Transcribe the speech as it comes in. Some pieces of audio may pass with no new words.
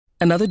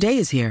Another day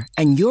is here,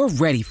 and you're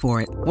ready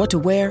for it. What to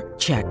wear?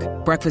 Check.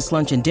 Breakfast,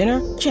 lunch, and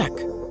dinner? Check.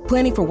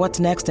 Planning for what's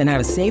next and how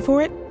to save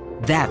for it?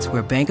 That's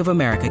where Bank of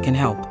America can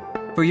help.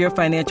 For your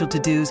financial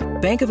to-dos,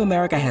 Bank of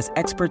America has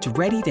experts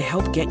ready to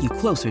help get you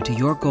closer to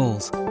your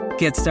goals.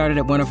 Get started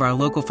at one of our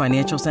local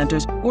financial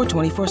centers or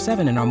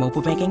 24/7 in our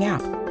mobile banking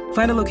app.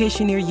 Find a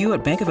location near you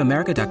at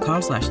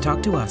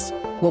bankofamerica.com/talktous.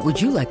 What would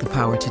you like the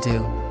power to do?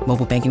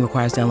 Mobile banking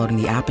requires downloading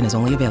the app and is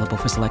only available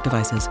for select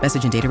devices.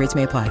 Message and data rates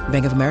may apply.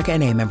 Bank of America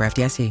N.A., member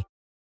FDIC.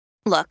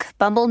 Look,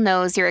 Bumble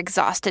knows you're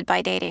exhausted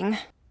by dating.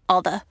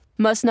 All the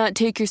must not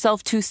take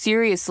yourself too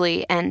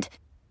seriously and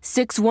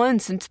 6'1"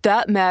 since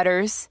that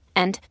matters.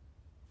 And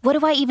what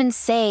do I even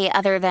say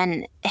other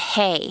than,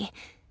 hey?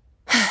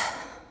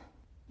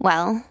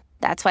 Well,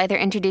 that's why they're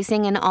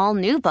introducing an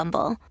all-new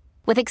Bumble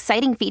with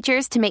exciting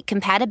features to make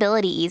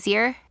compatibility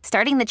easier,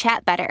 starting the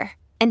chat better,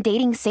 and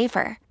dating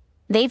safer.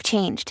 They've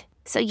changed,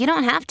 so you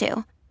don't have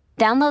to.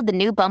 Download the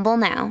new Bumble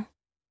now.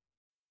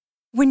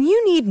 When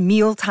you need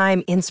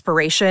mealtime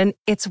inspiration,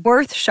 it's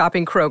worth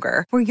shopping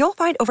Kroger, where you'll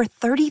find over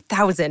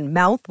 30,000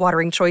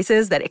 mouth-watering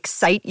choices that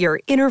excite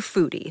your inner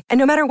foodie. And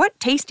no matter what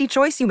tasty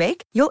choice you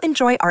make, you'll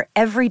enjoy our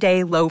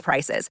everyday low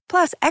prices,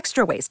 plus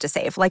extra ways to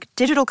save, like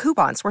digital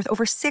coupons worth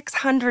over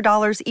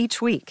 $600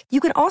 each week. You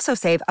can also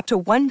save up to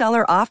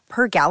 $1 off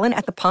per gallon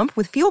at the pump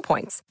with fuel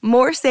points.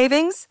 More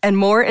savings and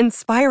more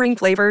inspiring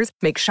flavors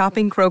make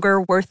shopping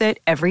Kroger worth it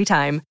every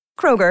time.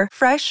 Kroger,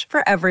 fresh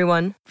for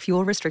everyone.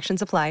 Fuel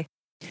restrictions apply.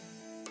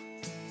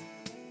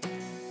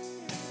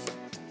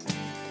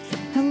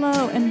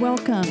 Hello and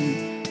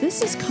welcome.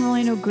 This is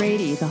Colleen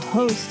O'Grady, the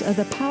host of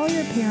the Power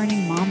Your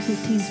Parenting Moms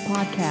with Teens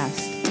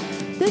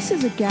podcast. This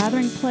is a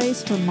gathering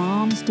place for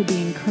moms to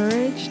be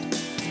encouraged,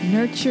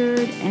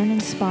 nurtured, and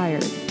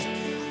inspired.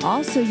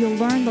 Also, you'll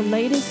learn the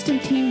latest in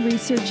teen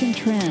research and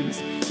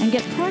trends and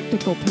get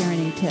practical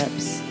parenting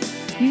tips.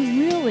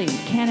 You really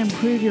can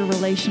improve your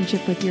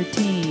relationship with your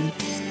teen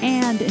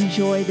and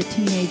enjoy the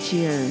teenage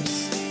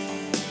years.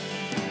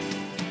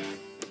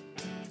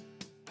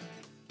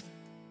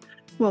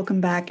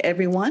 Welcome back,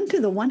 everyone, to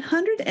the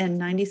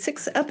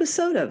 196th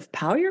episode of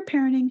Power Your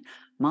Parenting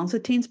Moms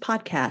with Teens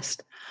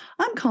podcast.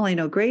 I'm Colleen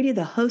O'Grady,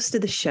 the host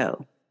of the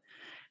show.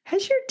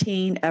 Has your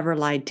teen ever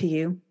lied to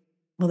you?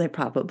 Well, they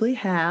probably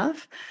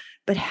have,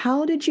 but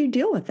how did you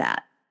deal with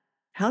that?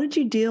 How did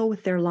you deal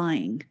with their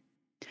lying?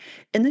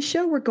 In the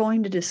show, we're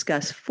going to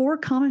discuss 4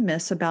 common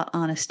myths about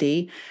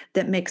honesty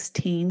that makes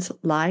teens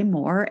lie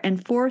more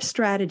and 4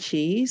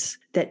 strategies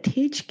that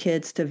teach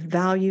kids to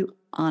value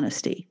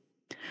honesty.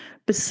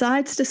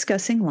 Besides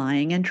discussing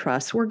lying and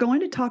trust, we're going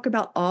to talk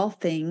about all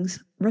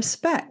things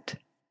respect.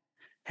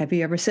 Have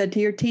you ever said to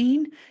your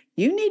teen,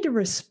 "You need to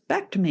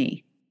respect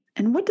me"?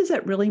 And what does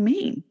that really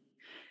mean?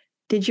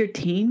 Did your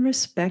teen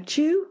respect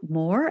you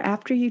more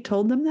after you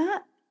told them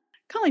that?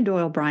 Colleen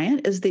Doyle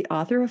Bryant is the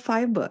author of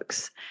 5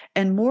 books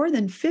and more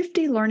than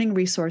 50 learning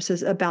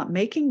resources about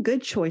making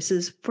good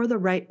choices for the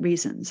right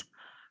reasons.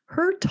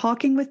 Her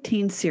Talking with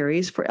Teens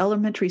series for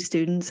elementary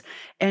students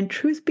and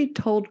Truth Be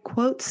Told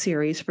quote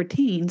series for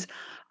teens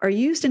are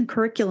used in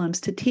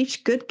curriculums to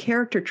teach good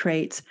character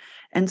traits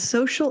and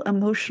social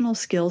emotional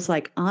skills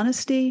like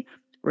honesty,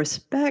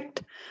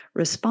 respect,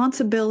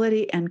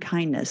 responsibility, and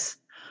kindness.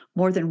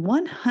 More than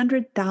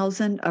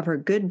 100,000 of her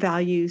good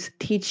values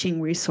teaching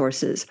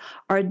resources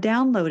are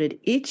downloaded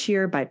each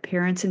year by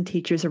parents and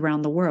teachers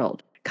around the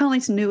world.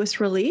 Colleen's newest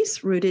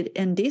release, Rooted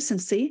in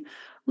Decency,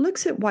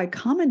 looks at why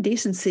common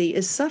decency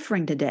is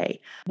suffering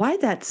today, why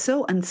that's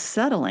so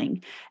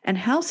unsettling, and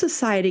how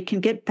society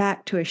can get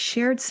back to a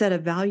shared set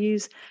of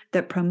values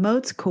that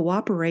promotes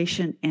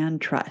cooperation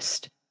and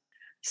trust.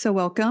 So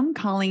welcome,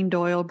 Colleen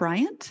Doyle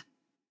Bryant.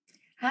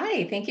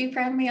 Hi, thank you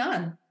for having me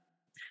on.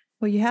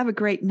 Well, you have a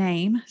great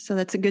name, so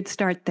that's a good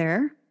start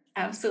there.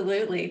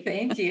 Absolutely,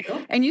 thank you.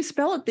 And you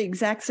spell it the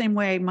exact same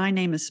way my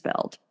name is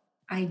spelled.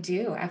 I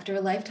do. After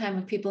a lifetime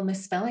of people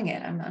misspelling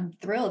it, I'm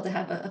thrilled to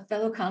have a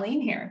fellow Colleen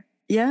here.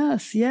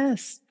 Yes,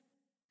 yes.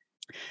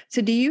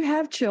 So do you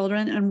have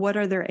children, and what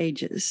are their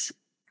ages?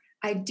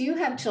 I do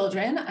have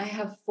children. I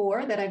have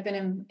 4 that I've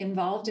been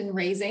involved in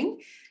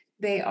raising.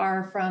 They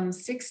are from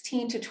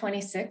 16 to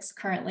 26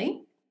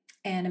 currently,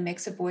 and a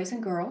mix of boys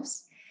and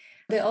girls.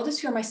 The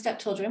eldest 2 are my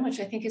stepchildren, which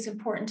I think is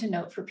important to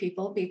note for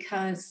people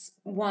because,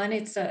 one,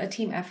 it's a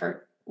team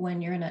effort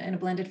when you're in a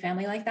blended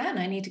family like that, and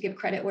I need to give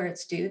credit where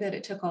it's due that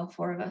it took all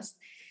 4 of us.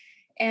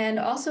 And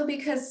also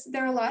because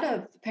there are a lot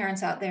of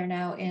parents out there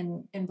now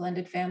in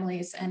blended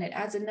families, and it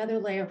adds another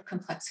layer of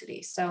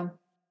complexity. So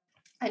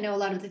I know a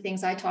lot of the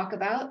things I talk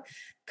about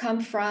come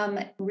from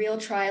real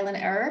trial and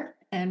error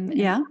and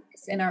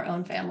in our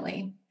own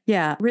family.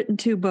 Yeah, written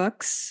 2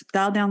 books,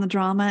 Dial Down the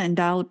Drama and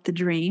Dial Up the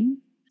Dream.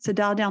 So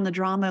Dial Down the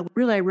Drama,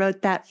 really I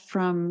wrote that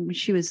from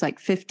she was like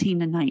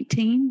 15 to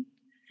 19.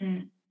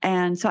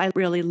 And so I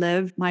really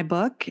lived my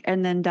book.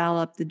 And then Dial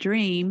Up the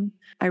Dream,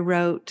 I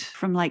wrote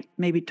from like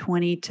maybe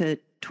 20 to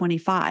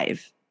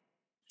 25.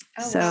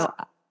 Oh, wow.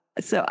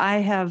 So I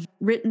have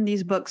written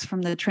these books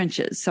from the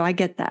trenches. So I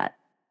get that.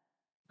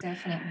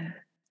 Definitely.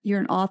 You're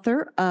an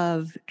author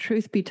of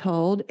Truth Be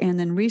Told, and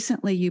then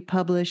recently you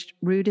published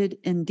Rooted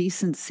in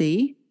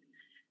Decency.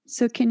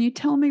 So can you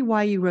tell me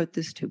why you wrote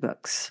these two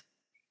books?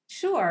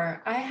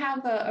 Sure. I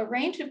have a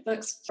range of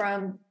books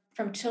from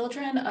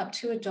children up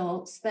to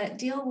adults that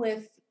deal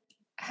with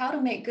how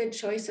to make good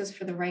choices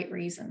for the right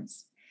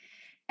reasons.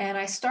 And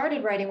I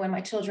started writing when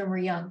my children were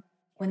young,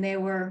 when they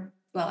were,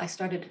 well, I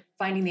started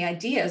finding the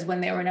ideas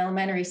when they were in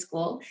elementary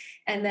school.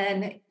 And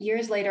then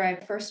years later, I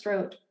first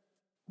wrote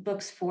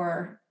books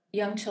for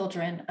young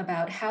children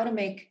about how to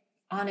make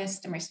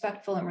honest and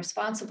respectful and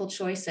responsible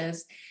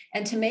choices,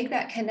 and to make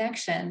that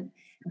connection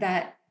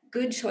that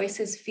good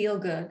choices feel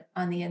good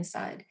on the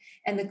inside.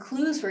 And the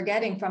clues we're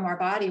getting from our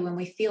body when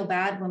we feel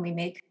bad, when we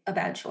make a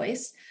bad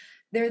choice,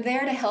 they're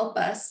there to help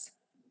us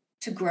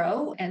to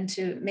grow and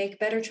to make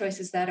better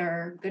choices that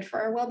are good for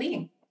our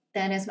well-being.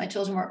 Then as my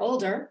children were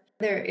older,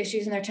 their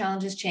issues and their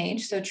challenges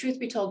changed. So Truth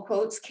Be Told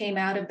quotes came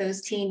out of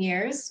those teen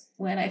years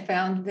when I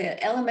found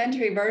the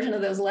elementary version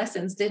of those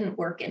lessons didn't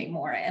work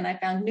anymore. And I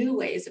found new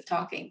ways of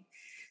talking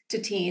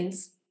to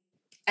teens.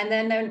 And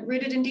then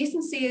Rooted in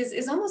Decency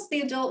is almost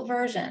the adult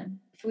version.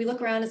 If we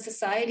look around at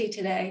society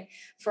today,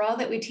 for all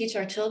that we teach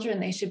our children,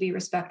 they should be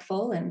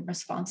respectful and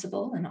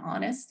responsible and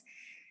honest.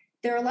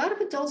 There are a lot of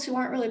adults who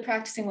aren't really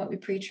practicing what we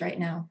preach right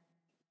now.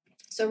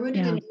 So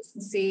Rooted in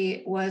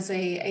Decency was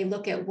a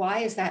look at why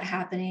is that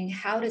happening?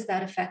 How does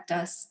that affect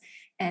us?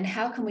 And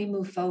how can we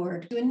move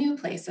forward to a new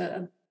place,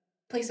 a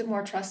place of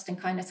more trust and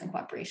kindness and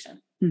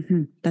cooperation?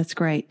 Mm-hmm. That's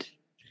great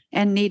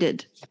and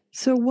needed.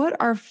 So what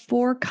are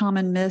 4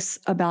 common myths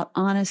about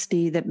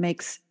honesty that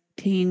makes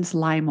teens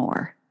lie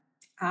more?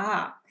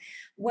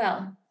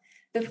 Well,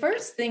 the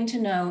first thing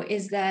to know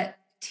is that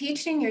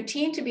teaching your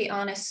teen to be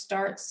honest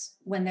starts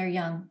when they're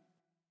young.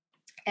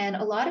 And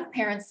a lot of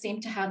parents seem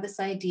to have this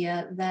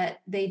idea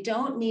that they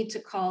don't need to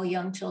call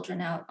young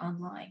children out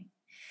online.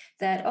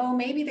 That, oh,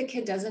 maybe the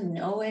kid doesn't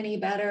know any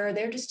better.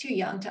 They're just too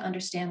young to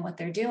understand what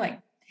they're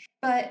doing.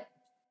 But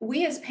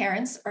we as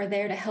parents are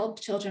there to help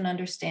children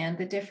understand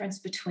the difference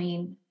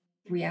between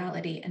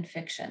reality and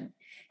fiction.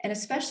 And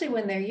especially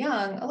when they're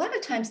young, a lot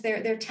of times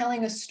they're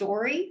telling a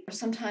story, or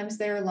sometimes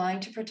they're lying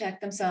to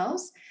protect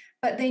themselves,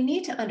 but they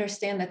need to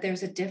understand that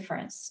there's a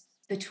difference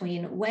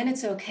between when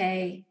it's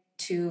okay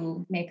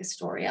to make a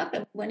story up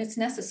and when it's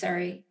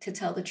necessary to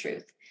tell the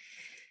truth.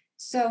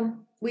 So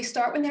we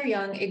start when they're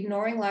young.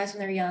 Ignoring lies when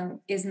they're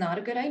young is not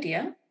a good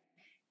idea.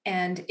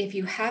 And if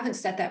you haven't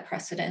set that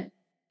precedent,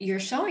 you're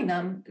showing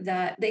them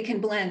that they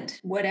can blend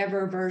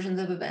whatever versions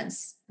of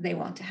events they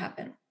want to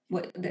happen,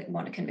 what they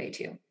want to convey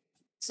to you.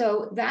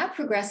 So that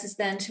progresses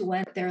then to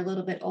when they're a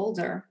little bit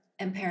older,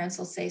 and parents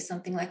will say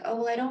something like, oh,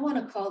 well, I don't want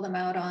to call them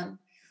out on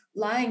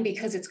lying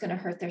because it's going to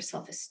hurt their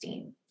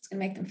self-esteem. It's going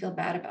to make them feel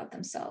bad about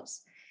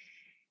themselves.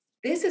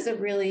 This is a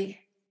really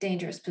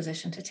dangerous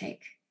position to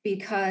take,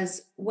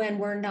 because when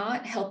we're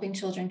not helping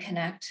children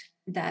connect,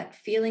 that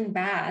feeling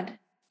bad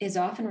is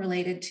often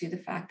related to the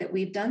fact that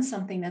we've done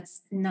something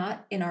that's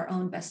not in our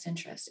own best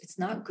interest. It's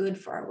not good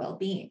for our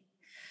well-being.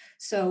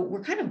 So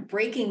we're kind of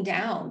breaking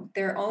down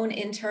their own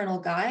internal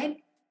guide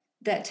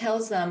that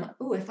tells them,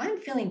 oh, if I'm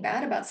feeling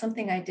bad about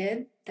something I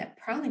did, that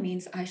probably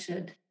means I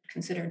should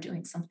consider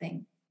doing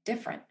something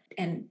different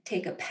and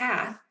take a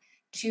path,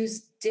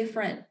 choose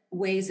different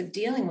ways of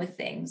dealing with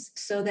things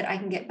so that I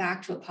can get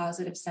back to a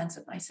positive sense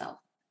of myself.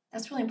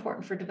 That's really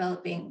important for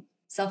developing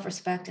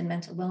self-respect and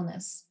mental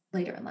wellness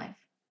later in life.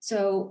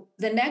 So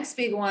the next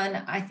big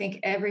one, I think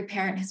every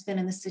parent has been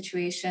in this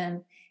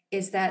situation,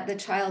 is that the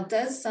child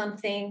does some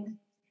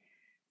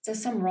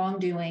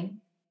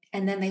wrongdoing,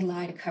 and then they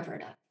lie to cover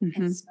it up.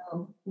 Mm-hmm. And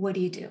so what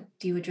do?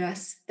 Do you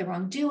address the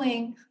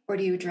wrongdoing, or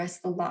do you address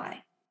the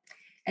lie?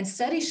 And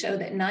studies show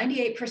that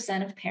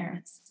 98% of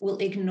parents will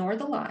ignore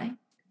the lie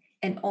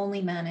and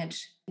only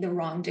manage the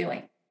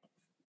wrongdoing.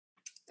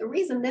 The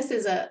reason this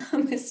is a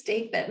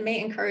mistake that may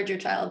encourage your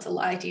child to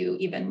lie to you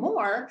even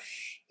more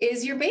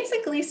is you're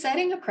basically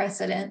setting a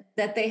precedent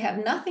that they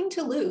have nothing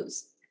to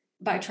lose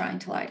by trying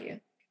to lie to you.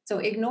 So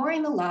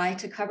ignoring the lie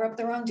to cover up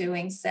the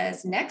wrongdoing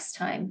says next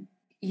time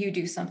you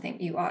do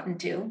something you oughtn't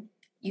do,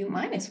 you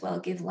might as well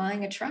give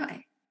lying a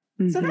try.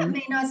 Mm-hmm. So that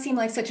may not seem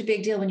like such a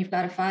big deal when you've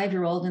got a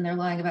 5-year-old and they're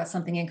lying about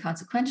something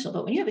inconsequential,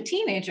 but when you have a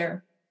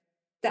teenager,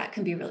 that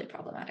can be really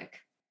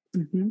problematic.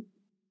 Mm-hmm.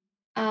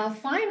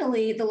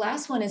 Finally, the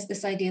last one is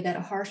this idea that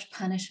a harsh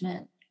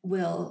punishment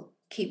will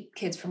keep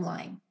kids from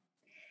lying.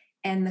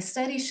 And the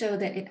studies show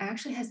that it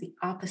actually has the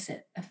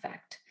opposite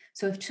effect.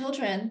 So if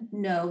children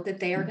know that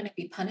they are going to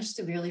be punished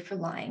severely for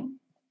lying,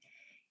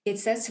 it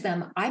says to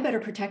them, I better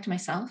protect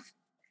myself,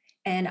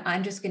 and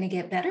I'm just going to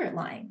get better at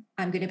lying.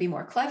 I'm going to be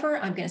more clever.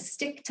 I'm going to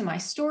stick to my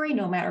story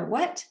no matter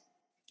what,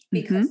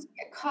 because to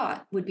get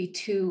caught would be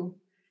too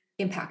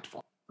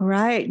impactful.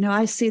 Right. No,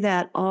 I see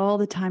that all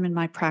the time in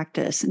my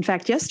practice. In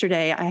fact,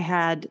 yesterday I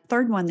had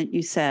third one that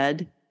you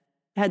said,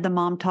 had the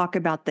mom talk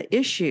about the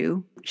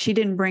issue. She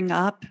didn't bring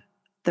up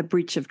the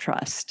breach of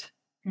trust.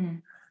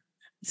 Mm.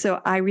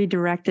 So I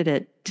redirected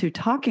it to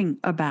talking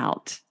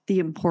about the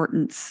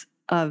importance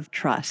of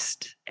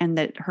trust, and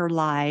that her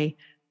lie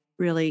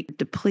really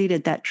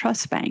depleted that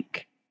trust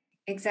bank.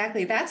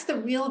 Exactly. That's the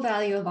real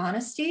value of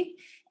honesty.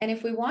 And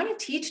if we want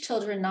to teach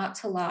children not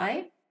to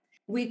lie,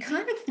 we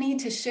kind of need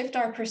to shift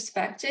our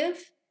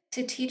perspective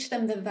to teach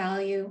them the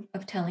value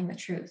of telling the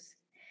truth.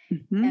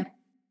 Mm-hmm. And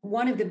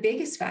one of the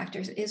biggest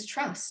factors is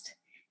trust.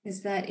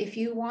 Is that if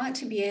you want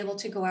to be able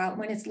to go out,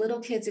 when it's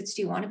little kids, it's,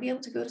 do you want to be able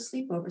to go to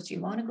sleepovers? Do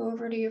you want to go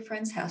over to your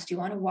friend's house? Do you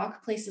want to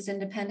walk places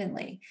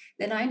independently?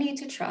 Then I need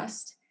to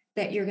trust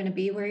that you're going to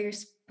be where you're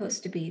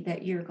supposed to be,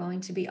 that you're going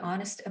to be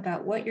honest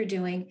about what you're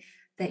doing,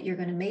 that you're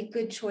going to make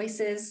good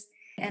choices.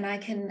 And I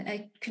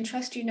can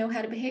trust you know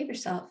how to behave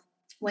yourself.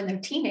 When they're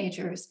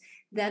teenagers,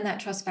 then that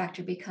trust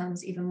factor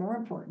becomes even more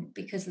important,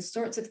 because the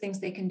sorts of things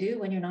they can do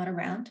when you're not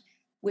around,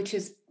 which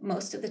is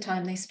most of the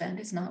time they spend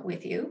is not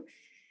with you,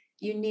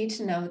 you need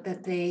to know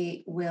that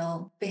they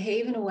will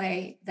behave in a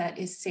way that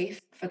is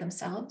safe for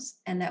themselves,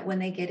 and that when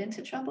they get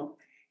into trouble,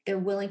 they're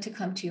willing to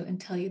come to you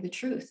and tell you the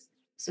truth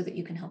so that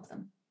you can help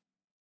them.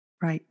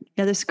 Right.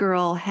 Yeah, this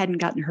girl hadn't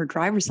gotten her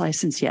driver's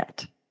license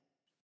yet.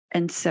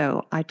 And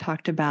so I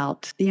talked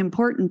about the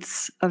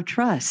importance of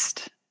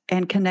trust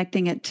and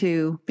connecting it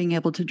to being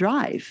able to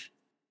drive.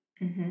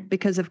 Mm-hmm.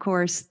 Because, of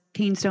course,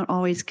 teens don't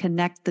always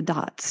connect the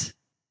dots.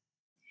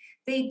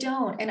 They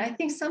don't. And I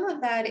think some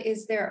of that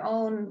is their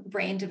own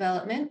brain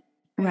development.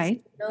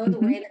 Right. So know the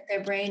way that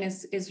their brain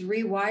is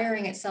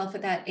rewiring itself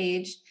at that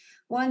age.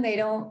 One, they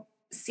don't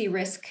see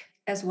risk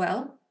as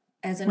well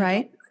as an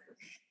adult.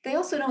 They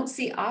also don't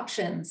see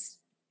options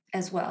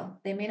as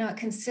well. They may not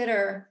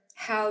consider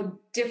how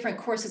different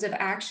courses of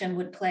action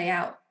would play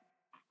out.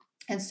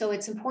 And so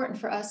it's important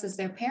for us as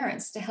their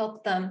parents to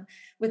help them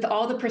with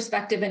all the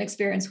perspective and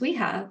experience we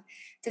have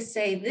to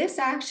say this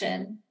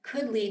action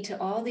could lead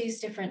to all these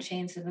different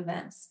chains of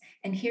events.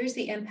 And here's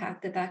the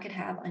impact that that could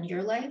have on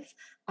your life,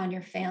 on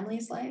your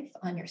family's life,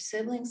 on your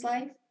siblings'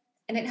 life.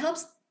 And it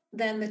helps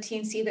then the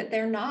teen see that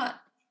they're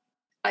not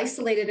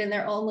isolated in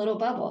their own little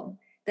bubble,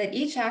 that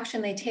each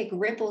action they take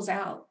ripples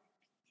out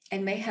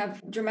and may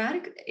have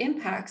dramatic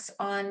impacts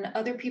on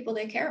other people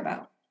they care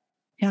about.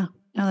 Yeah,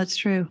 no, that's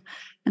true.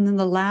 And then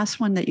the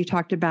last one that you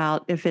talked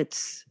about, if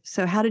it's,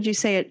 so how did you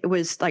say it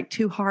was like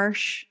too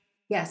harsh?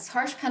 Yes,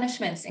 harsh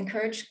punishments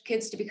encourage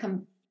kids to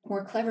become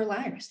more clever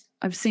liars.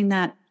 I've seen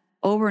that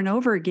over and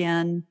over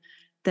again,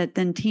 that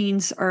then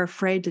teens are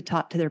afraid to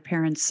talk to their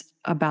parents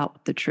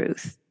about the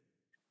truth.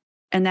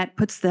 And that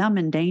puts them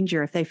in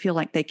danger if they feel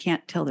like they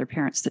can't tell their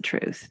parents the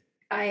truth.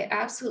 I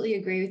absolutely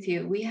agree with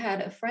you. We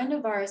had a friend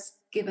of ours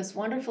give us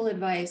wonderful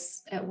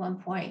advice at one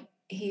point.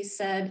 He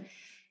said,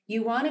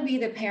 you want to be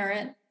the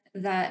parent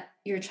that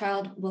your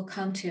child will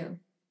come to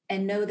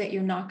and know that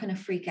you're not going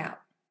to freak out.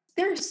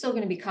 There are still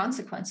going to be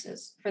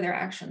consequences for their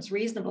actions,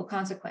 reasonable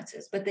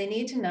consequences, but they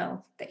need to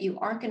know that you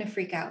aren't going to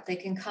freak out. They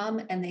can come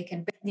and they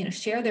can,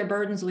 share their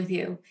burdens with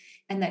you,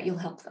 and that you'll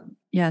help them.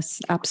 Yes,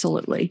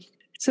 absolutely.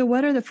 So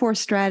what are the 4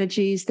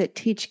 strategies that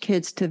teach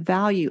kids to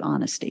value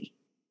honesty?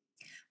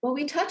 Well,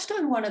 we touched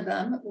on one of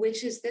them,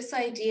 which is this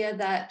idea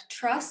that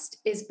trust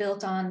is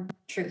built on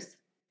truth.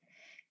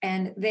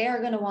 And they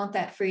are going to want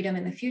that freedom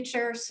in the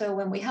future. So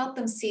when we help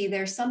them see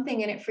there's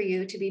something in it for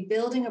you to be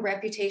building a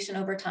reputation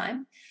over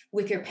time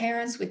with your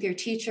parents, with your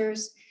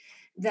teachers,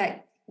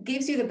 that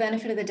gives you the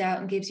benefit of the doubt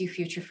and gives you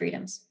future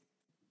freedoms.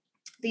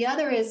 The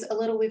other is a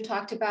little we've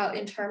talked about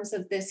in terms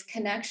of this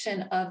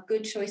connection of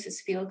good choices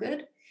feel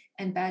good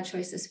and bad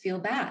choices feel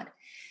bad.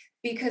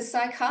 Because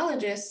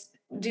psychologists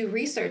do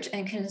research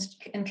and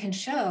can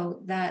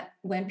show that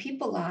when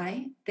people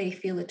lie, they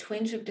feel a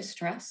twinge of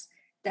distress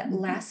that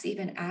lasts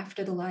even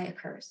after the lie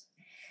occurs.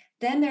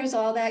 Then there's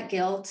all that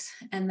guilt,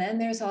 and then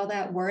there's all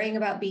that worrying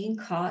about being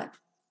caught,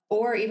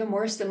 or even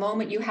worse, the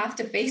moment you have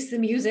to face the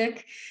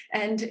music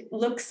and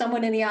look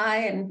someone in the eye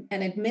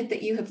and admit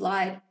that you have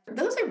lied.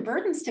 Those are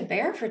burdens to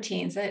bear for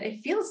teens.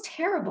 It feels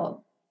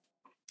terrible.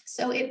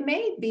 So it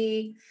may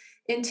be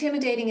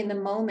intimidating in the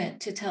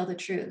moment to tell the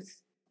truth,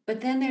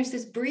 but then there's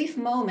this brief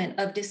moment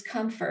of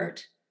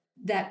discomfort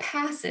that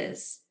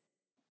passes.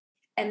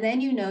 And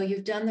then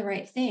you've done the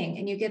right thing,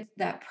 and you get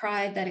that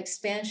pride, that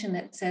expansion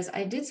that says,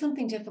 I did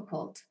something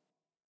difficult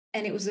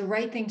and it was the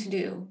right thing to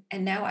do.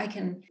 And now I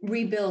can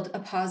rebuild a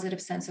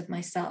positive sense of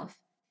myself.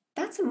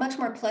 That's a much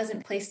more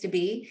pleasant place to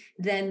be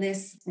than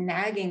this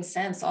nagging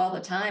sense all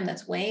the time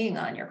that's weighing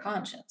on your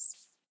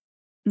conscience.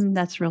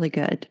 That's really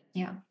good.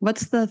 Yeah.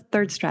 What's the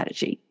 3rd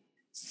strategy?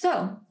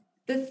 So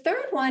the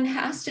 3rd one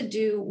has to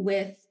do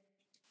with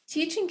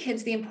teaching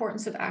kids the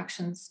importance of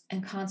actions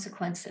and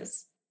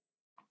consequences.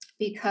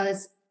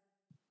 Because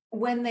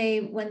when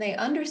they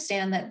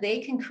understand that they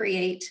can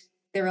create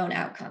their own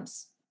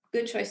outcomes,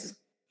 good choices,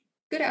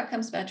 good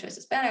outcomes, bad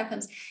choices, bad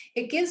outcomes,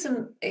 it gives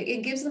them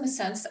a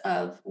sense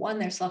of, one,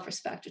 their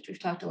self-respect, which we've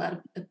talked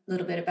a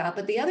little bit about,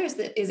 but the other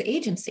is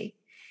agency.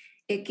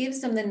 It gives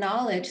them the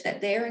knowledge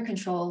that they're in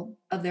control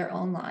of their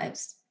own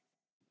lives.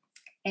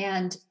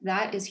 And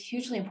that is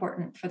hugely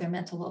important for their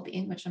mental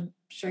well-being, which I'm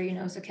sure you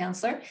know as a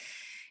counselor.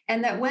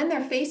 And that when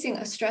they're facing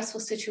a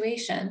stressful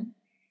situation,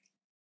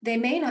 They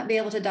may not be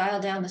able to dial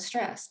down the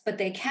stress, but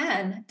they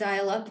can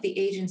dial up the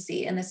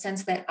agency in the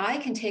sense that I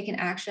can take an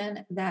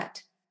action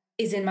that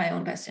is in my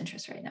own best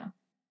interest right now.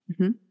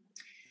 Mm-hmm.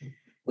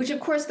 Which,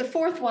 of course, the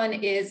fourth one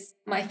is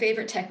my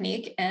favorite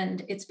technique.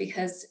 And it's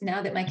because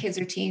now that my kids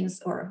are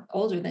teens or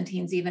older than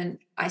teens even,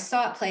 I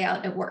saw it play out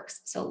and it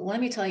works. So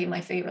let me tell you my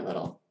favorite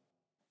little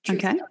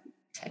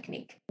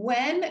technique.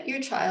 When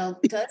your child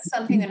does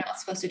something they're not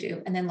supposed to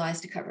do and then lies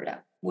to cover it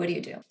up, what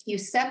do? You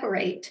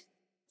separate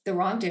the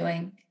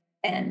wrongdoing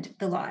and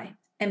the lie.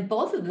 And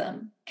both of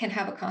them can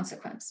have a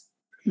consequence.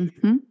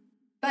 Mm-hmm.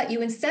 But you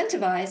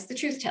incentivize the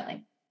truth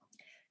telling.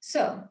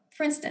 So,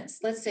 for instance,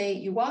 let's say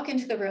you walk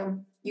into the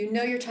room, you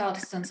know your child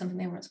has done something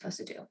they weren't supposed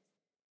to do.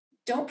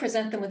 Don't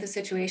present them with a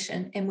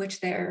situation in which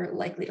they're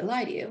likely to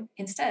lie to you.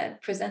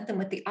 Instead, present them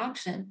with the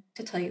option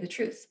to tell you the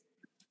truth.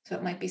 So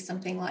it might be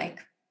something like,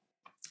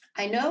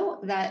 I know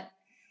that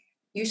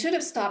you should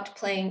have stopped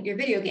playing your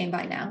video game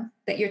by now,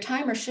 that your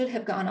timer should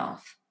have gone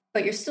off,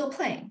 but you're still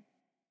playing.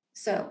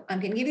 So I'm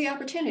going to give you the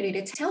opportunity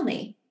to tell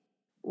me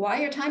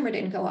why your timer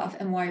didn't go off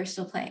and why you're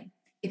still playing.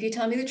 If you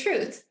tell me the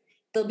truth,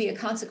 there'll be a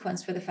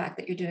consequence for the fact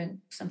that you're doing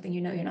something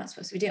you know you're not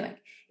supposed to be doing.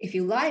 If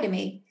you lie to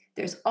me,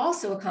 there's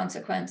also a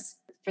consequence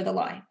for the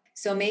lie.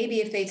 So maybe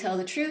if they tell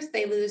the truth,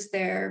 they lose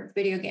their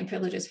video game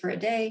privileges for a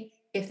day.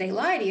 If they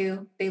lie to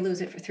you, they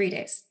lose it for 3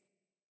 days.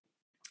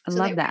 I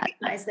love that.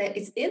 Recognize that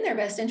it's in their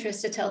best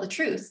interest to tell the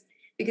truth,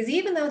 because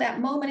even though that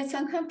moment it's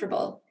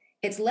uncomfortable,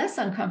 it's less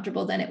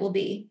uncomfortable than it will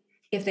be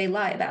if they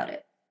lie about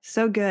it.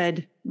 So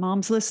good.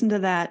 Moms, listen to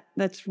that.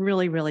 That's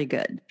really, really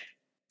good.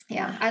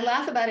 Yeah, I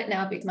laugh about it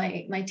now because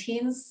my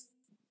teens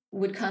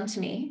would come to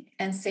me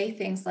and say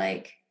things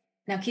like,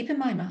 now keep in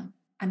mind, Mom,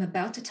 I'm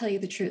about to tell you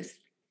the truth.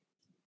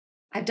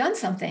 I've done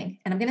something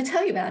and I'm going to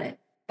tell you about it,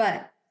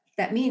 but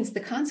that means the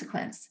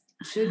consequence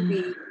should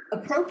be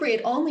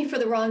appropriate only for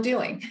the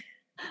wrongdoing.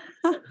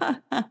 Oh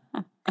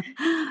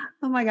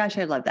my gosh,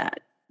 I love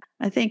that.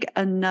 I think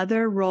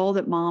another role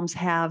that moms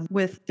have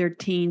with their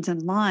teens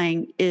and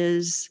lying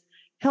is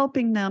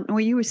helping them. Well,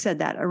 you said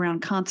that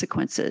around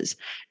consequences,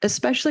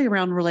 especially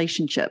around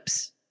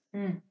relationships,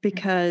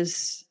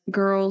 because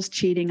girls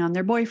cheating on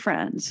their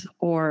boyfriends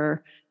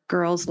or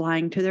girls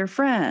lying to their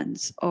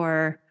friends,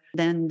 or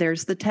then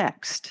there's the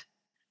text.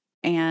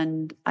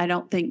 And I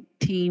don't think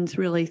teens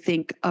really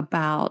think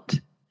about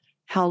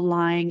how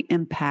lying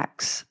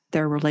impacts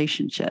their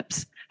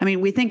relationships. I mean,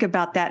 we think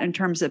about that in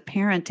terms of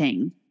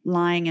parenting,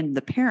 lying and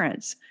the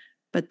parents,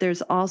 but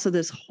there's also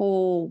this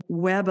whole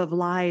web of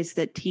lies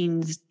that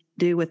teens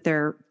do with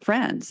their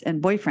friends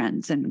and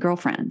boyfriends and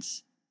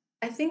girlfriends.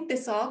 I think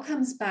this all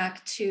comes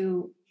back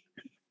to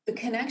the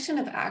connection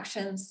of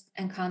actions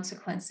and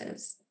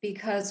consequences,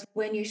 because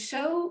when you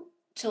show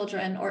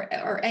children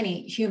or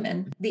any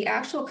human the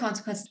actual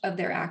consequence of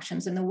their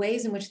actions and the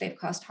ways in which they've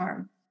caused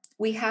harm,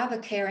 we have a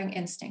caring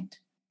instinct.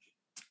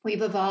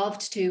 We've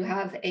evolved to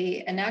have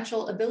a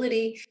natural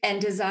ability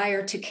and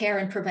desire to care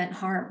and prevent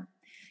harm.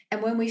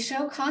 And when we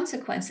show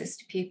consequences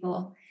to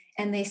people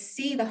and they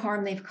see the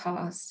harm they've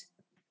caused,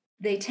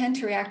 they tend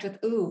to react with,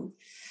 ooh,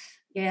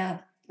 yeah,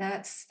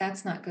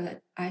 that's not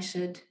good. I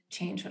should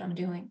change what I'm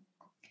doing.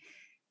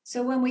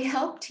 So when we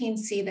help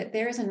teens see that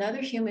there is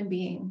another human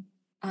being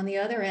on the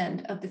other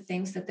end of the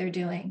things that they're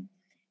doing,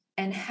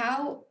 and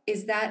how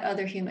is that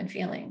other human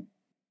feeling?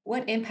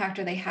 What impact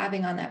are they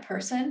having on that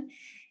person?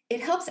 It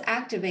helps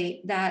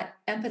activate that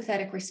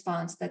empathetic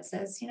response that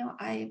says,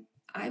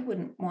 I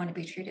wouldn't want to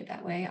be treated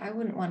that way. I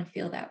wouldn't want to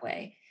feel that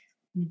way.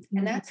 Mm-hmm.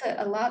 And that's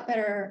a lot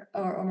better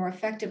or more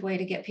effective way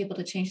to get people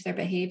to change their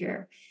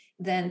behavior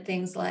than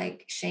things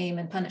like shame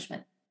and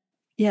punishment.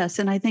 Yes.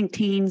 And I think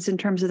teens, in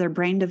terms of their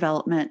brain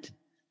development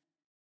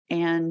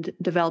and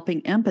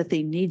developing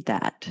empathy, need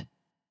that.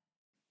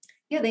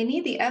 Yeah, they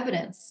need the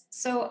evidence.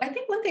 So I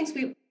think one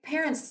thing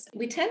parents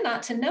tend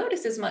not to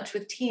notice as much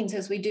with teens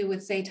as we do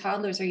with, say,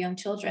 toddlers or young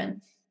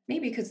children,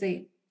 maybe because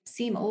they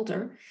seem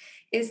older,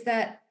 is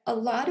that a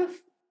lot of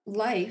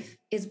life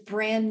is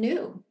brand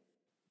new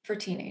for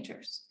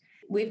teenagers.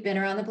 We've been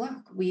around the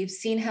block. We've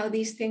seen how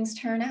these things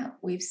turn out.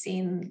 We've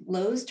seen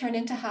lows turn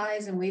into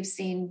highs, and we've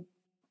seen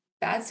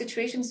bad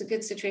situations and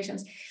good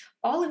situations.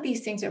 All of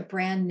these things are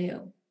brand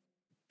new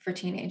for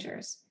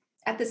teenagers.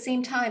 At the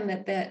same time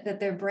that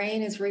their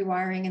brain is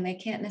rewiring and they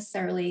can't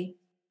necessarily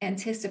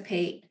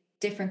anticipate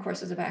different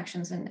courses of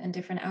actions and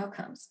different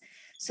outcomes.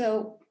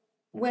 So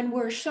when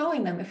we're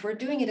showing them, if we're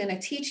doing it in a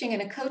teaching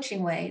and a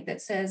coaching way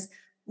that says,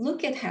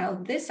 look at how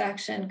this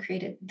action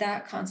created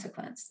that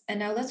consequence. And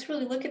now let's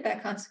really look at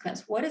that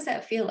consequence. What does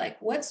that feel like?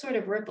 What sort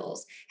of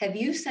ripples have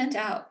you sent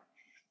out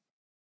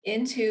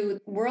into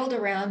the world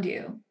around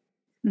you?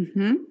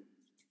 Mm-hmm.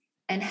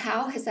 And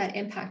how has that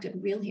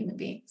impacted real human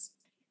beings?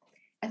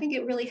 I think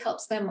it really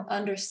helps them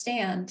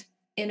understand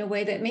in a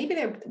way that maybe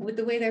with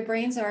the way their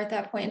brains are at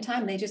that point in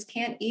time, they just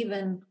can't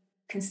even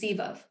conceive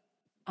of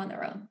on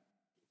their own.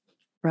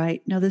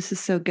 Right. No, this is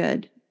so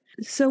good.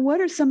 So what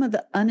are some of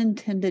the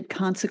unintended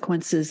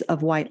consequences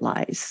of white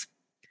lies?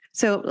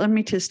 So let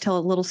me just tell a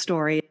little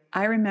story.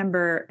 I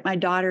remember my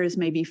daughter is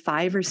maybe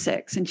 5 or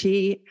 6, and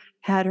she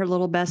had her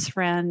little best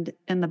friend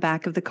in the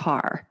back of the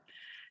car.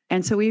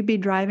 And so we'd be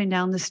driving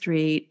down the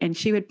street and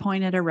she would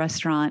point at a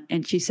restaurant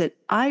and she said,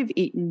 I've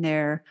eaten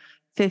there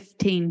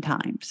 15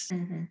 times.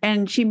 Mm-hmm.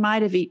 And she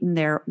might have eaten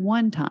there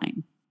 1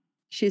 time.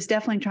 She's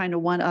definitely trying to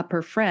one up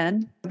her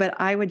friend. But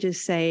I would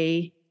just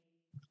say,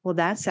 well,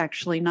 that's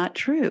actually not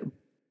true.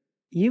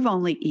 You've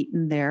only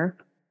eaten there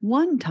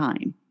 1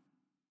 time.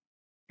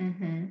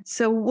 Mm-hmm.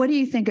 So what do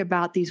you think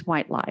about these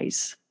white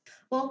lies?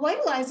 Well,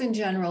 white lies in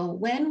general,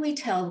 when we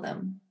tell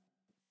them,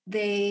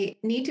 they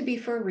need to be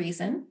for a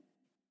reason.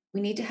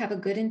 We need to have a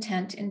good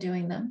intent in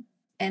doing them.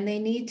 And they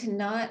need to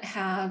not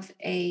have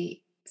a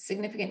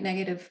significant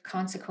negative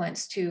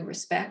consequence to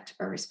respect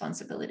or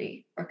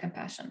responsibility or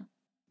compassion.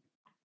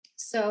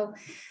 So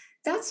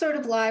that sort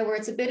of lie where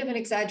it's a bit of an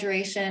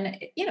exaggeration,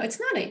 it's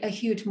not a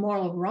huge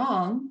moral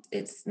wrong.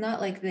 It's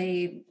not like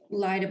they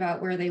lied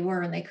about where they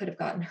were and they could have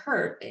gotten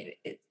hurt.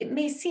 It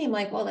may seem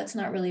like, well, that's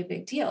not really a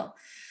big deal.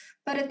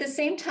 But at the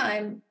same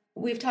time,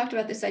 we've talked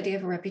about this idea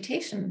of a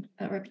reputation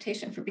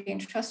for being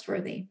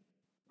trustworthy.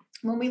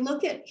 When we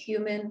look at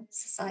human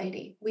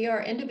society, we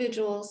are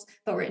individuals,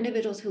 but we're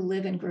individuals who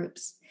live in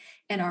groups.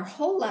 And our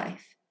whole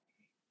life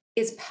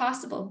is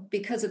possible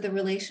because of the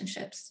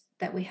relationships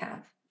that we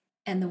have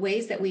and the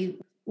ways that we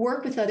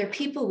work with other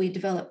people. We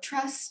develop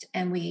trust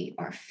and we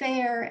are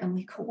fair and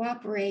we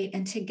cooperate.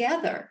 And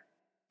together,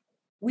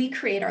 we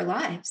create our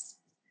lives.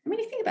 I mean,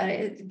 you think about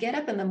it, get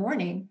up in the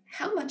morning.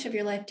 How much of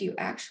your life do you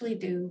actually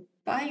do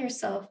by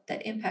yourself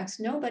that impacts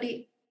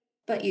nobody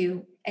but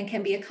you and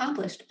can be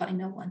accomplished by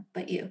no one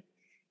but you?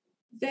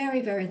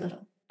 Very, very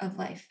little of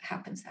life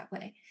happens that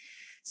way.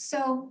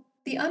 So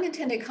the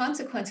unintended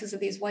consequences of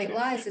these white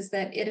lies is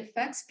that it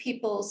affects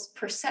people's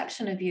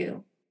perception of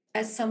you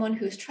as someone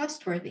who's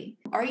trustworthy.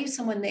 Are you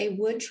someone they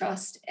would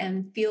trust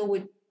and feel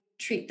would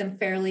treat them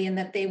fairly and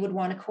that they would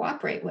want to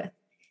cooperate with?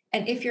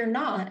 And if you're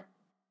not,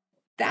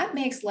 that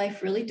makes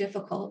life really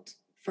difficult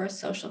for a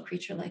social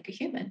creature like a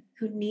human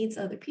who needs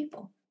other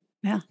people.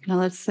 Yeah, no,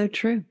 that's so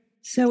true.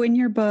 So in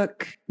your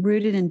book,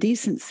 Rooted in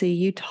Decency,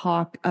 you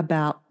talk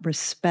about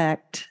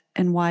respect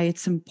and why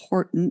it's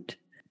important.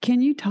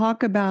 Can you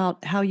talk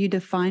about how you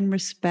define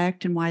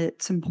respect and why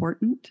it's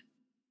important?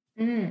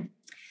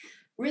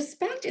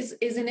 Respect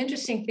is an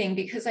interesting thing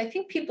because I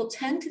think people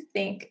tend to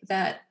think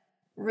that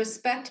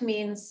respect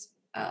means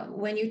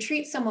when you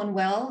treat someone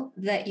well,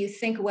 that you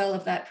think well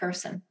of that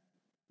person.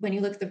 When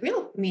you look at the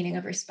real meaning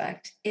of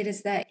respect, it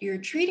is that you're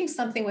treating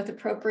something with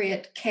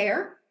appropriate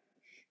care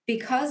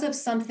because of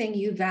something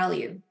you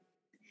value.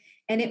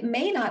 And it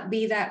may not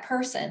be that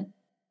person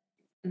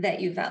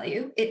that you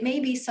value. It may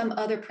be some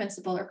other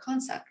principle or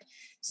concept.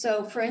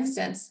 So for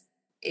instance,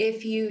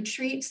 if you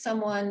treat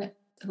someone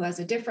who has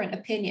a different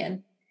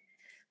opinion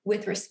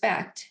with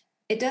respect,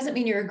 it doesn't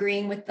mean you're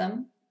agreeing with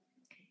them.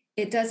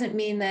 It doesn't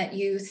mean that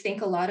you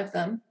think a lot of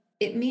them.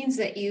 It means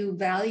that you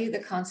value the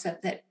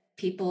concept that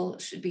people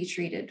should be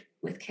treated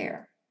with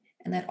care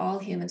and that all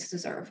humans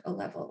deserve a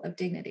level of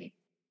dignity.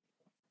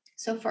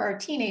 So for our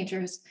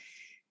teenagers,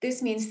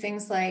 this means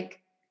things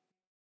like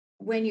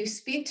when you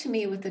speak to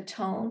me with a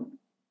tone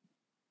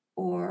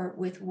or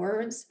with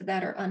words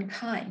that are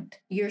unkind,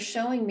 you're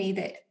showing me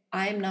that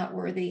I'm not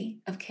worthy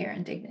of care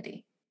and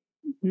dignity.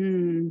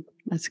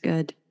 That's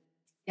good.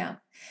 Yeah.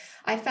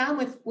 I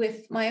found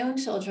with my own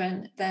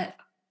children that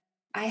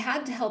I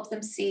had to help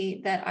them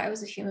see that I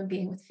was a human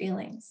being with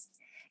feelings.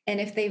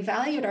 And if they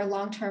valued our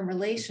long-term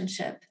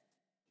relationship,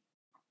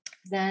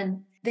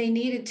 then they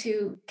needed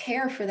to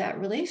care for that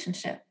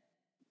relationship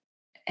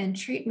and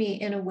treat me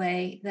in a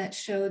way that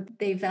showed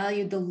they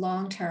valued the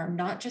long term,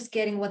 not just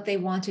getting what they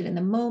wanted in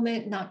the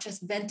moment, not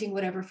just venting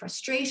whatever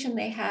frustration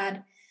they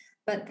had,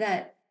 but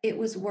that it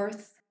was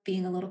worth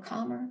being a little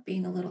calmer,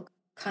 being a little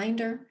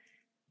kinder,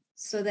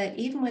 so that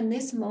even when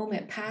this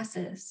moment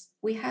passes,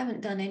 we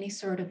haven't done any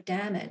sort of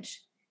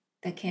damage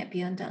that can't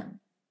be undone.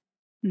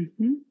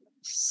 Mm-hmm.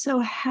 So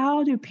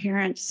how do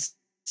parents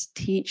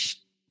teach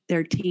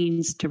their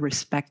teens to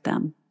respect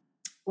them?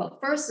 Well,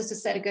 first is to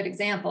set a good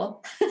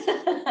example.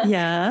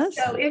 Yes.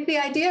 So if the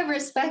idea of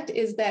respect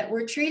is that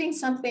we're treating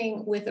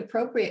something with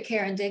appropriate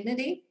care and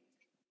dignity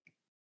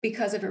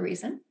because of a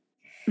reason,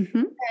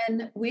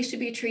 then we should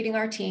be treating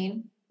our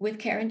teen with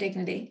care and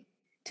dignity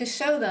to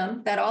show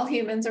them that all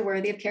humans are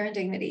worthy of care and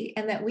dignity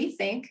and that we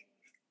think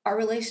our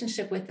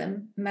relationship with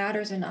them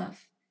matters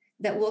enough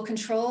that we'll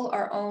control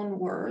our own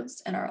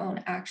words and our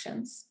own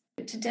actions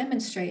to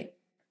demonstrate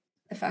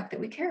the fact that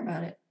we care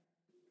about it.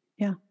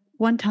 Yeah.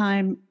 One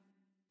time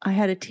I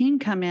had a teen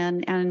come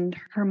in and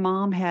her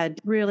mom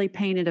had really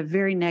painted a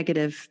very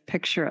negative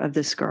picture of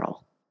this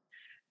girl.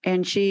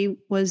 And she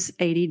was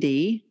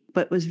ADD,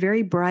 but was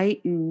very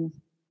bright and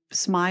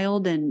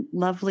smiled and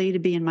lovely to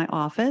be in my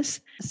office.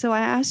 So I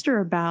asked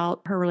her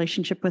about her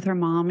relationship with her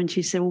mom. And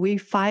she said, well, we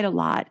fight a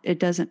lot. It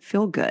doesn't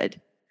feel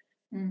good.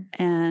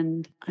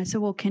 And I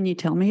said, well, can you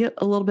tell me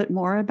a little bit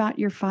more about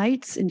your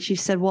fights? And she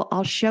said, well,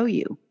 I'll show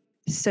you.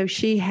 So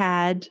she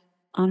had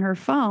on her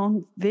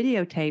phone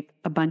videotape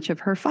a bunch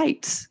of her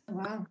fights.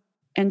 Wow.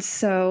 And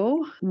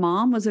so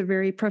mom was a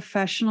very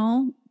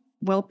professional,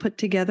 well put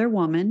together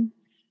woman.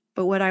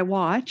 But what I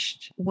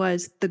watched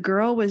was the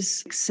girl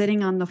was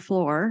sitting on the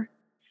floor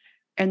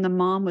and the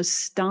mom was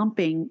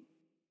stomping.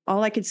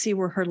 All I could see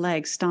were her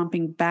legs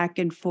stomping back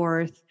and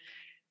forth,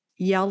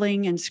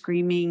 yelling and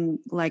screaming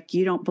like,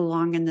 you don't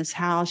belong in this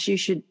house. You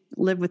should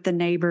live with the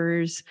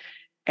neighbors.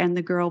 And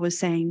the girl was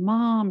saying,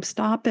 Mom,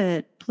 stop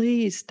it.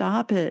 Please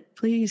stop it.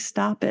 Please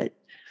stop it.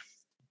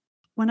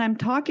 When I'm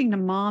talking to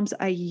moms,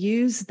 I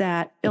use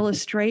that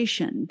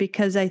illustration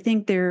because I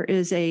think there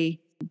is a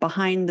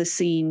behind the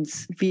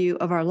scenes view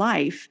of our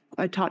life.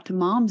 I talk to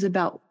moms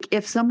about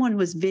if someone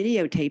was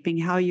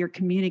videotaping how you're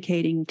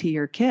communicating to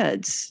your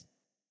kids,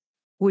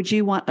 would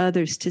you want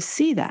others to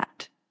see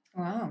that?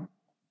 Wow,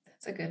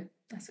 that's a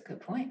good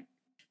point.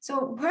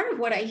 So part of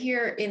what I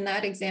hear in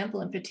that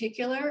example in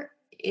particular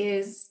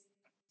is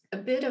a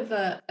bit of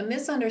a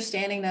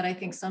misunderstanding that I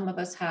think some of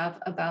us have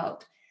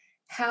about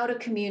how to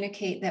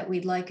communicate that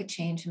we'd like a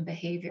change in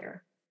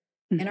behavior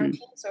in our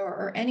teens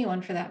or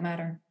anyone for that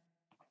matter.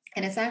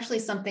 And it's actually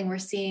something we're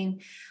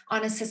seeing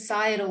on a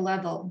societal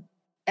level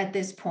at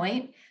this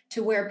point,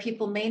 to where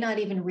people may not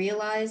even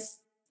realize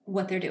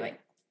what they're doing.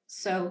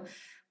 So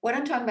what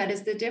I'm talking about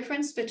is the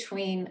difference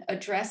between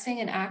addressing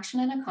an action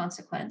and a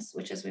consequence,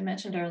 which, as we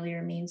mentioned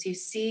earlier, means you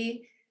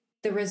see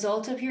the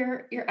result of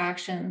your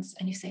actions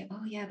and you say,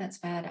 oh yeah, that's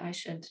bad. I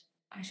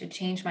should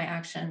change my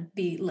action,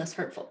 be less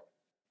hurtful.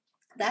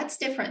 That's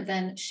different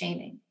than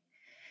shaming.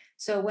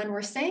 So when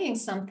we're saying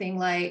something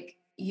like,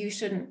 you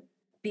shouldn't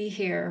be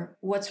here,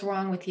 what's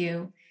wrong with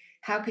you?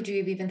 How could you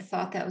have even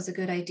thought that was a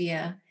good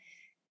idea?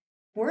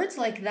 Words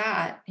like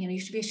that, you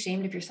should be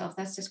ashamed of yourself.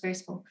 That's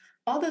disgraceful.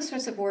 All those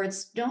sorts of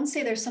words don't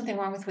say there's something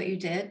wrong with what you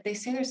did. They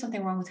say there's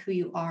something wrong with who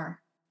you are.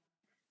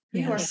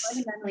 Yes. You are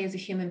fundamentally as a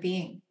human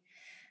being.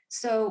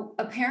 So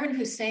a parent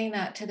who's saying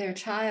that to their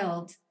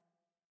child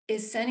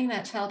is sending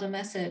that child a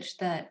message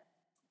that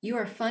you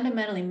are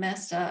fundamentally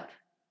messed up.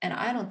 And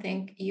I don't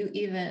think you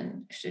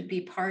even should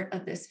be part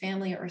of this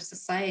family or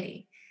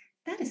society.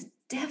 That is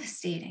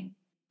devastating.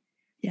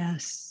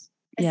 Yes.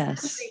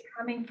 Especially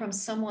coming from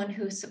someone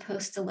who's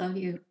supposed to love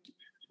you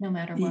no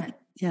matter what.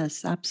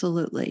 Yes,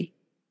 absolutely.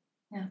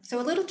 Yeah. So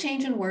a little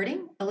change in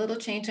wording, a little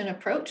change in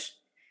approach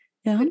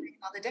would make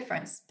all the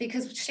difference,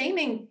 because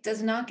shaming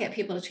does not get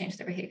people to change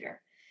their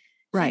behavior.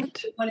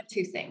 Right. One of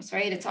two things,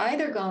 right? It's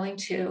either going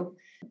to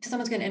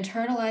someone's going to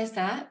internalize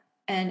that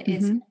and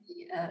it's going to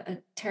be a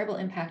terrible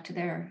impact to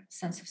their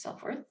sense of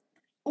self-worth,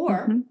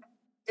 or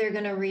they're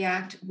going to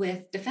react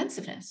with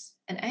defensiveness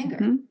and anger,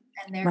 and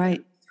they're going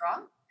to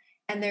withdraw,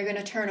 and they're going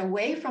to turn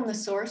away from the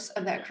source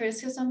of that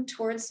criticism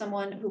towards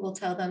someone who will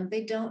tell them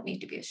they don't need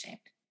to be ashamed.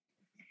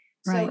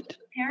 So if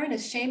a parent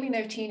is shaming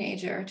their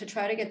teenager to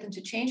try to get them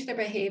to change their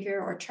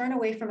behavior or turn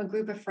away from a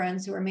group of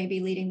friends who are maybe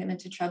leading them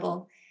into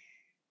trouble,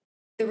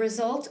 the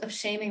result of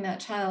shaming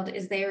that child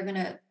is they are going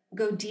to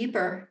go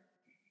deeper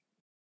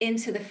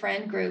into the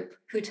friend group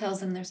who tells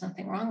them there's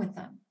nothing wrong with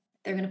them.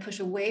 They're going to push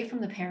away from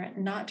the parent,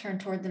 not turn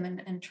toward them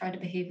and try to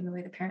behave in the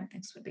way the parent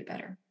thinks would be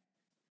better.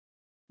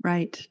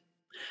 Right.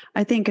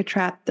 I think a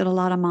trap that a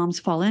lot of moms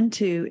fall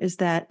into is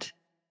that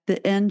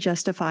the end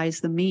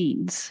justifies the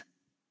means.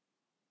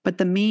 But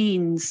the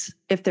means,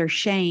 if there's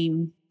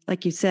shame,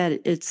 like you said,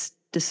 it's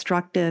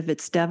destructive,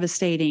 it's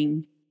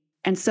devastating.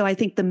 And so I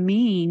think the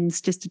means,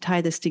 just to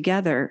tie this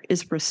together,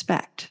 is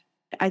respect.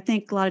 I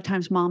think a lot of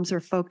times moms are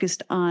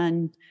focused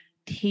on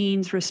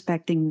teens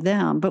respecting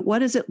them, but what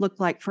does it look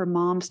like for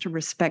moms to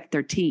respect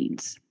their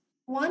teens?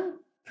 One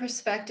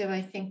perspective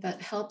I think that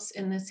helps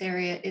in this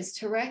area is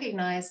to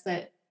recognize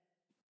that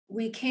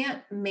we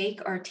can't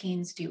make our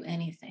teens do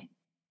anything.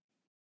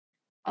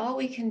 All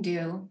we can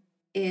do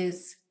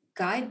is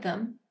guide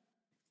them,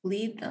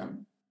 lead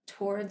them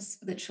towards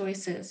the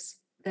choices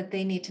that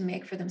they need to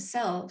make for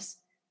themselves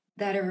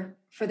that are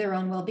for their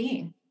own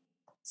well-being.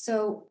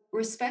 So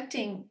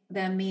respecting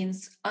them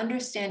means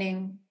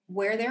understanding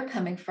where they're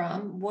coming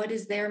from, what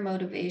is their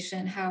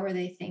motivation, how are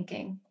they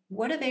thinking,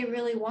 what do they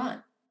really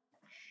want?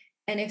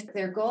 And if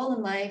their goal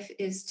in life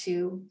is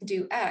to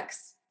do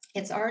X,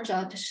 it's our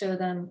job to show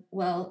them,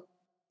 well,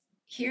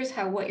 here's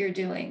how what you're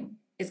doing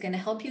is going to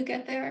help you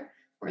get there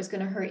or is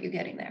going to hurt you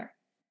getting there.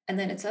 And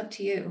then it's up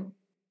to you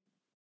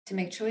to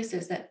make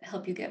choices that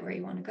help you get where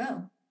you want to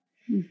go.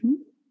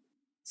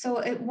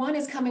 So one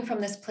is coming from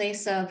this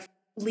place of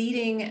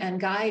leading and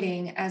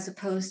guiding as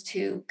opposed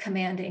to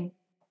commanding.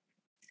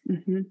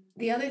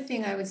 The other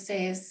thing I would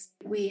say is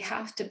we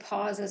have to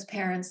pause as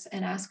parents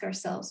and ask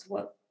ourselves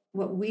what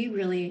we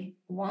really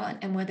want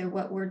and whether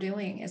what we're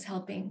doing is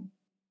helping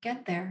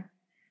get there.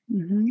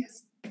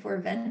 Because if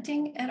we're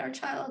venting at our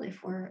child,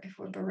 if we're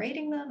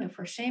berating them, if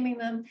we're shaming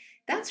them,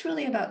 that's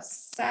really about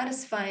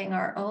satisfying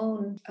our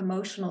own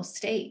emotional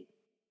state.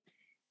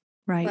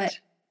 Right. But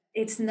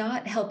it's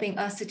not helping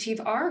us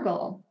achieve our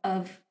goal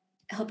of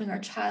helping our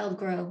child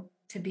grow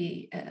to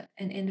be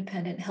an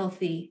independent,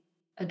 healthy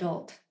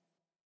adult.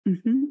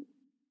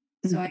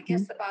 So I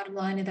guess the bottom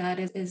line of that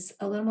is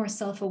a little more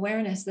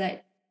self-awareness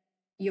that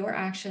your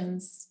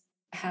actions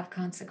have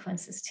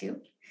consequences too.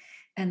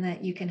 and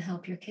that you can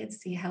help your kids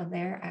see how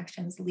their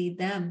actions lead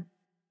them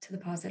to the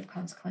positive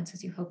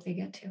consequences you hope they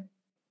get to.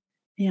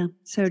 Yeah.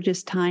 So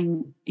just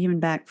tying even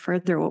back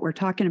further, what we're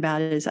talking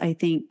about is, I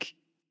think,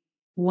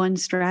 one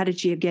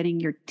strategy of getting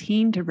your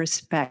teen to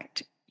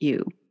respect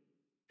you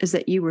is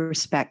that you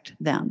respect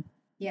them.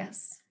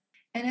 Yes.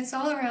 And it's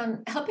all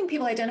around helping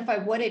people identify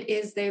what it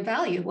is they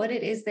value, what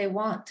it is they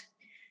want.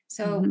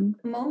 So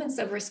moments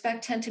of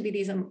respect tend to be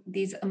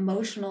these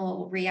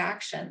emotional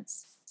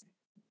reactions.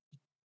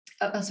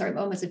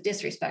 Moments of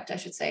disrespect, I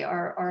should say,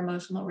 are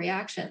emotional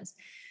reactions,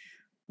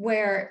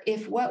 where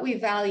if what we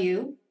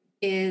value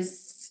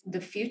is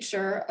the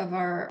future of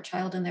our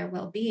child and their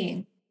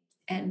well-being,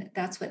 and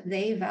that's what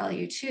they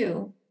value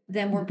too,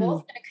 then we're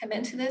both going to come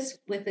into this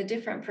with a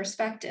different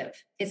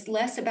perspective. It's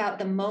less about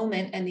the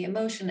moment and the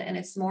emotion, and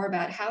it's more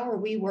about how are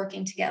we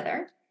working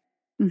together?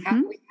 How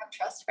do we have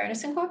trust,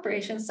 fairness, and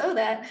cooperation so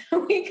that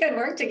we can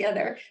work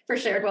together for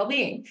shared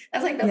well-being?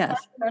 That's like the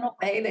fundamental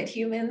way that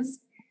humans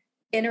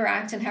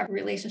interact and have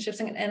relationships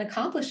and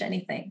accomplish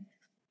anything.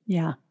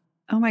 Yeah.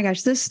 Oh my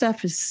gosh, this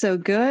stuff is so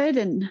good.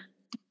 And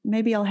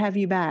maybe I'll have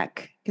you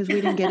back because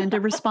we didn't get into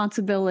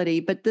responsibility,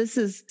 but this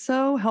is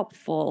so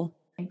helpful.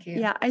 Thank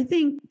you. Yeah, I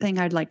think the thing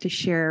I'd like to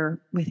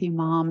share with you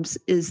moms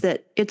is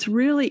that it's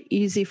really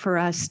easy for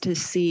us to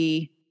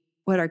see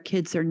what our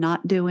kids are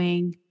not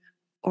doing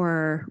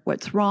or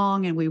what's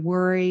wrong, and we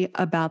worry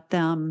about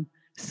them.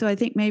 So I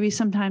think maybe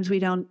sometimes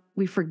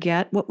we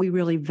forget what we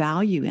really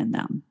value in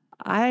them.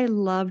 I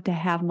love to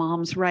have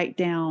moms write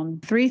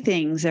down 3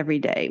 things every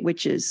day,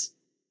 which is,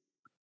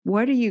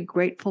 what are you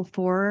grateful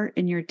for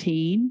in your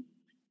teen?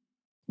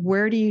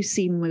 Where do you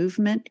see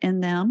movement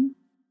in them?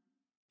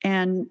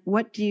 And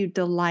what do you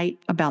delight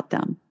about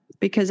them?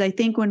 Because I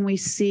think when we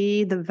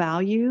see the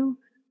value,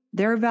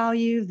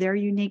 their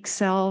unique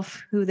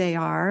self, who they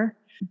are,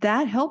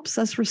 that helps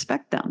us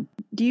respect them.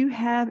 Do you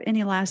have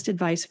any last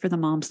advice for the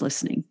moms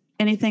listening?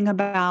 Anything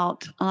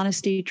about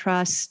honesty,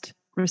 trust,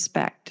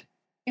 respect?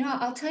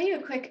 I'll tell you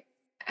a quick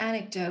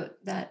anecdote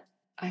that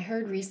I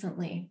heard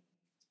recently.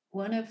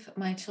 One of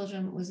my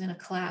children was in a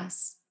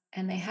class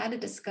and they had a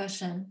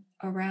discussion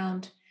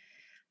around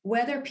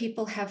whether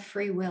people have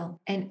free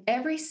will. And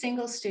every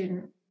single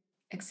student,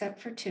 except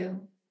for 2,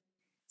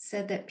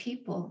 said that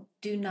people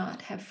do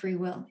not have free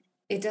will.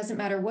 It doesn't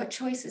matter what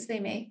choices they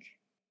make,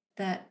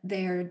 that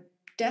they're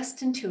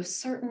destined to a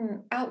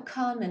certain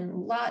outcome and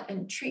lot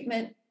and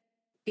treatment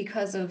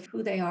because of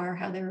who they are,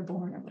 how they were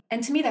born.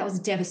 And to me, that was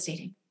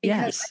devastating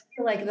because I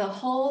feel like the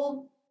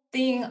whole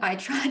thing I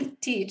try to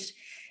teach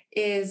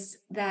is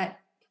that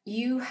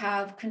you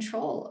have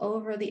control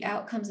over the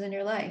outcomes in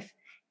your life.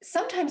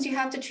 Sometimes you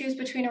have to choose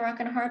between a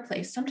rock and a hard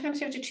place. Sometimes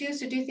you have to choose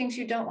to do things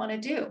you don't want to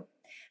do.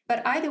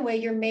 But either way,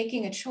 you're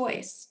making a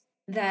choice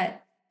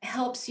that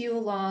helps you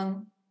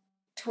along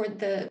toward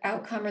the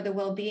outcome or the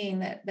well-being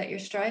that you're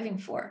striving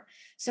for.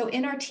 So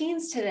in our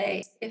teens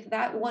today, if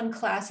that one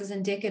class is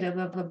indicative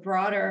of a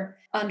broader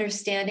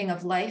understanding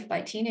of life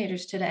by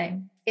teenagers today,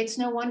 it's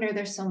no wonder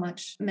there's so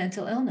much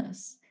mental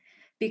illness.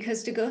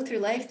 Because to go through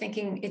life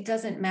thinking it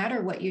doesn't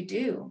matter what you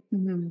do,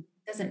 it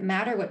doesn't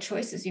matter what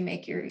choices you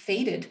make, you're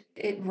fated,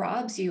 it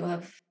robs you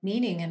of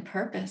meaning and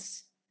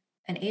purpose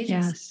and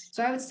agency. Yes.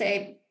 So I would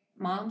say,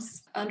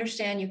 moms,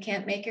 understand you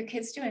can't make your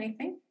kids do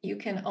anything. You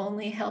can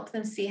only help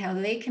them see how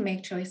they can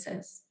make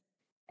choices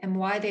and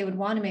why they would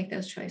want to make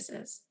those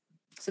choices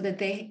so that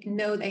they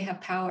know they have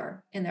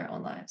power in their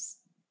own lives.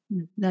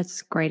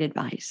 That's great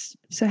advice.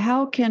 So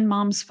how can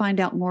moms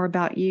find out more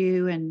about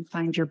you and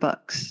find your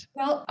books?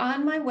 Well,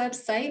 on my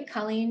website,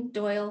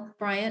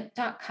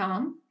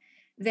 ColleenDoyleBryant.com,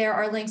 there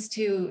are links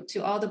to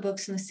all the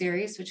books in the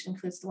series, which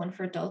includes the one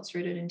for adults,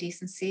 Rooted in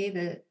Decency,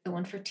 the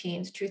one for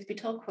teens, Truth Be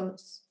Told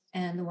Quotes,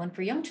 and the one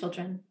for young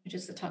children, which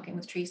is the Talking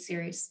with Trees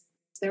series.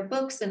 There are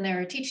books and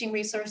there are teaching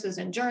resources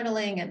and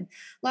journaling and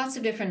lots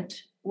of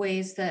different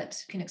ways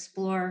that you can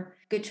explore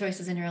good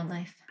choices in your own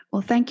life.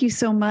 Well, thank you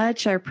so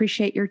much. I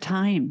appreciate your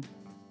time.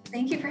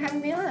 Thank you for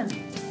having me on.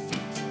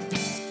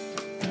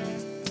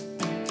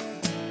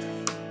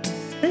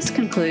 This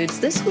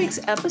concludes this week's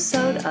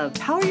episode of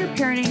Power Your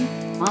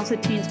Parenting Moms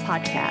with Teens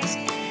podcast.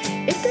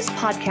 If this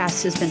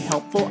podcast has been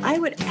helpful, I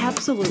would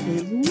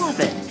absolutely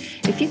love it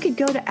if you could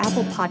go to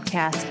Apple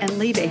Podcasts and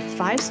leave a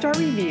 5-star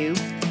review.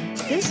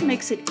 This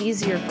makes it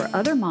easier for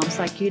other moms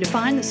like you to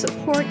find the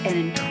support and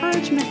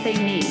encouragement they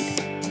need.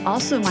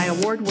 Also, my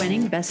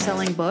award-winning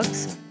best-selling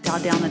books,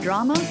 Dial Down the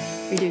Drama,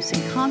 Reducing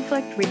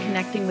Conflict,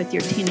 Reconnecting with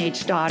Your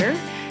Teenage Daughter,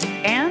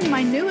 and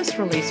my newest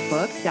release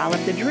book, Dial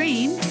Up the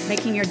Dream,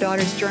 Making Your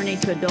Daughter's Journey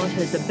to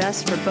Adulthood the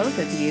Best for Both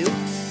of You.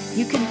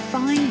 You can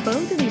find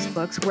both of these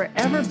books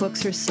wherever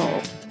books are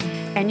sold.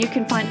 And you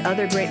can find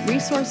other great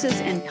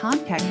resources and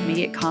contact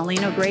me at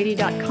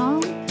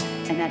ColleenO'Grady.com,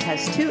 and that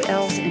has 2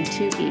 L's and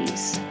 2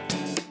 E's.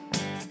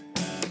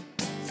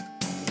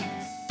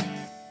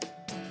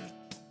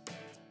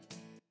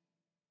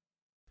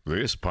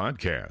 This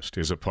podcast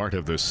is a part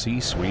of the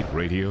C-Suite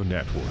Radio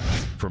Network.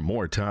 For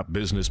more top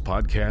business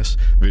podcasts,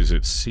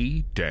 visit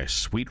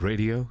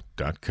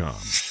c-suiteradio.com.